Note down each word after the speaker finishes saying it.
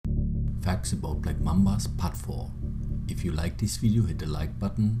Facts about Black Mambas Part 4. If you like this video, hit the like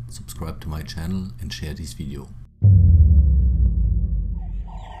button, subscribe to my channel and share this video.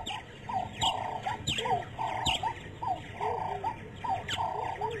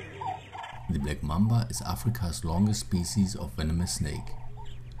 The Black Mamba is Africa's longest species of venomous snake,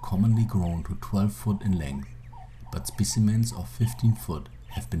 commonly grown to 12 foot in length, but specimens of 15 foot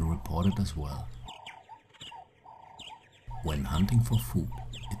have been reported as well. When hunting for food,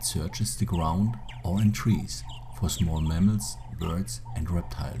 it searches the ground or in trees for small mammals, birds and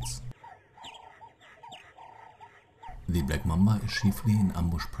reptiles. The Black Mamba is chiefly an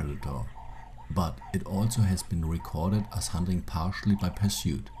ambush predator, but it also has been recorded as hunting partially by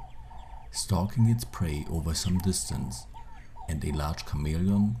pursuit, stalking its prey over some distance, and a large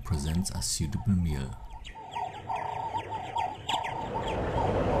chameleon presents a suitable meal.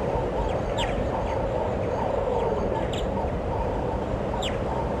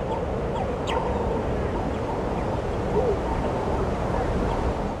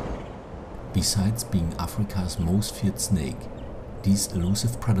 Besides being Africa's most feared snake, this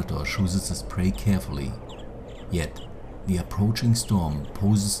elusive predator chooses its prey carefully. Yet, the approaching storm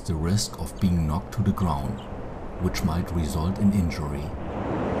poses the risk of being knocked to the ground, which might result in injury.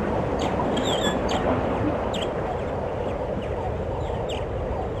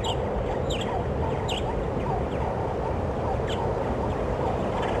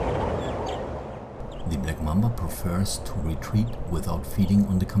 The Black Mamba prefers to retreat without feeding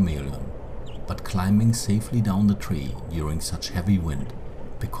on the chameleon, but climbing safely down the tree during such heavy wind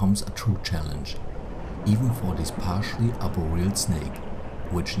becomes a true challenge, even for this partially arboreal snake,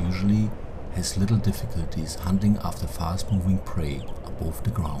 which usually has little difficulties hunting after fast-moving prey above the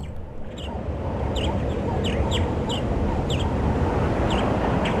ground.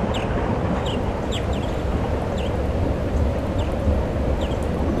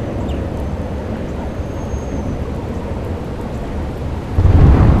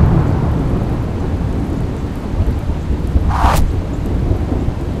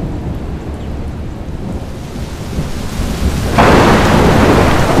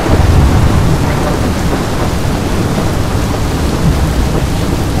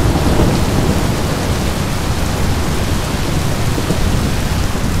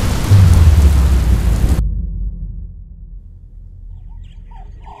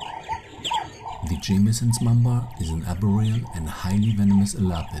 The Jameson's mamba is an arboreal and highly venomous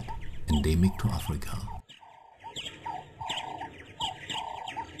elapid, endemic to Africa.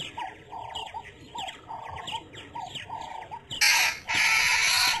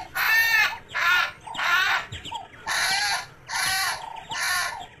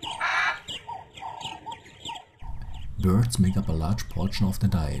 Birds make up a large portion of the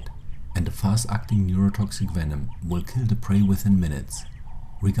diet, and the fast-acting neurotoxic venom will kill the prey within minutes.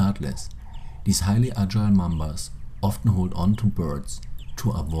 Regardless, these highly agile mambas often hold on to birds to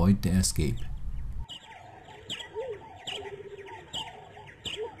avoid their escape.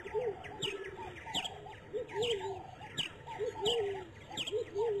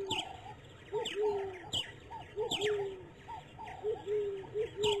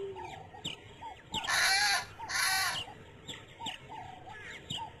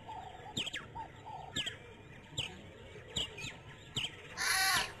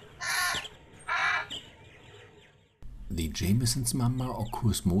 The Jameson's mamba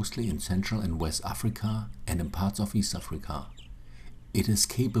occurs mostly in Central and West Africa and in parts of East Africa. It is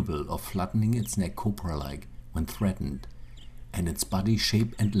capable of flattening its neck cobra-like when threatened, and its body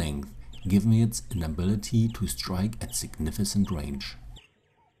shape and length giving it an ability to strike at significant range.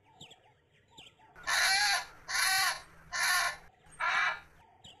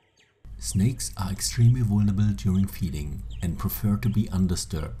 Snakes are extremely vulnerable during feeding and prefer to be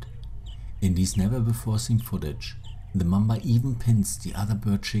undisturbed. In this never-before-seen footage, the mamba even pins the other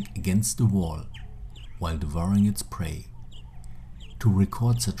bird chick against the wall while devouring its prey. To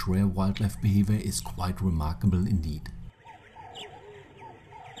record such rare wildlife behavior is quite remarkable indeed.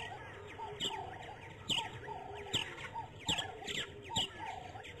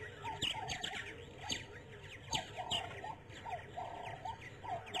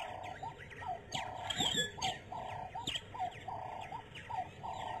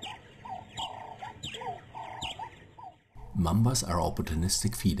 Mambas are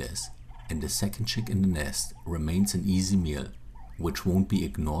opportunistic feeders, and the second chick in the nest remains an easy meal, which won't be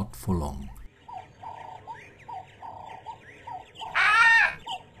ignored for long.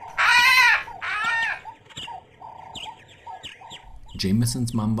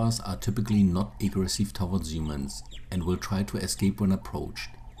 Jameson's mambas are typically not aggressive towards humans and will try to escape when approached,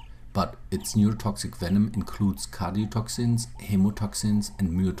 But its neurotoxic venom includes cardiotoxins, hemotoxins and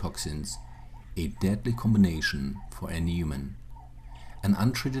myotoxins, a deadly combination for any human. An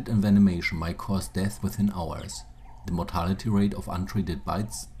untreated envenomation might cause death within hours. The mortality rate of untreated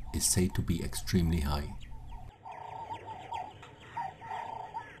bites is said to be extremely high.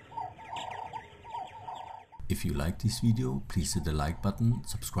 If you like this video, please hit the like button,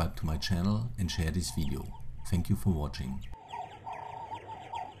 subscribe to my channel and share this video. Thank you for watching.